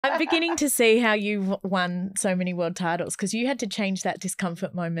I'm beginning to see how you've won so many world titles, because you had to change that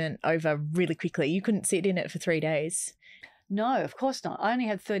discomfort moment over really quickly. You couldn't sit in it for 3 days. No, of course not. I only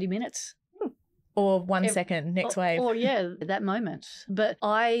had 30 minutes. Or 1 second, next wave. Or, yeah, that moment. But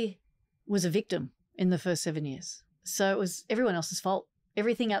I was a victim in the first 7 years. So it was everyone else's fault.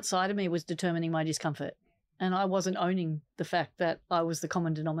 Everything outside of me was determining my discomfort. And I wasn't owning the fact that I was the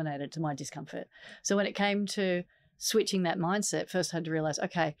common denominator to my discomfort. So when it came to switching that mindset, first I had to realize,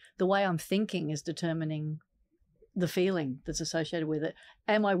 okay, the way I'm thinking is determining the feeling that's associated with it.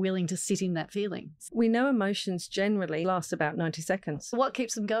 Am I willing to sit in that feeling? We know emotions generally last about 90 seconds. So what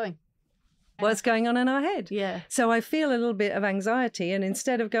keeps them going? What's going on in our head? Yeah. So I feel a little bit of anxiety, and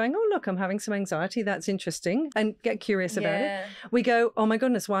instead of going, oh, look, I'm having some anxiety, that's interesting, and get curious about it, we go, oh my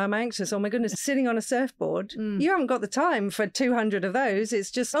goodness, why am I anxious? Oh my goodness, sitting on a surfboard, you haven't got the time for 200 of those. It's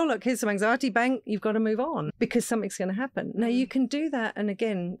just, oh, look, here's some anxiety, bang, you've got to move on because something's going to happen. Now you can do that. And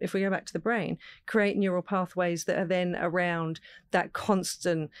again, if we go back to the brain, create neural pathways that are then around that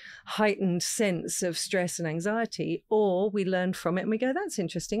constant heightened sense of stress and anxiety, or we learn from it and we go, that's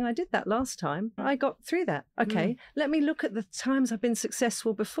interesting. I did that last time. I got through that. Okay, let me look at the times I've been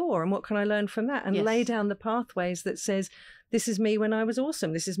successful before and what can I learn from that, and lay down the pathways that says, this is me when I was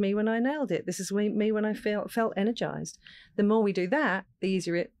awesome. This is me when I nailed it. This is me when I felt energized. The more we do that, the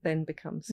easier it then becomes.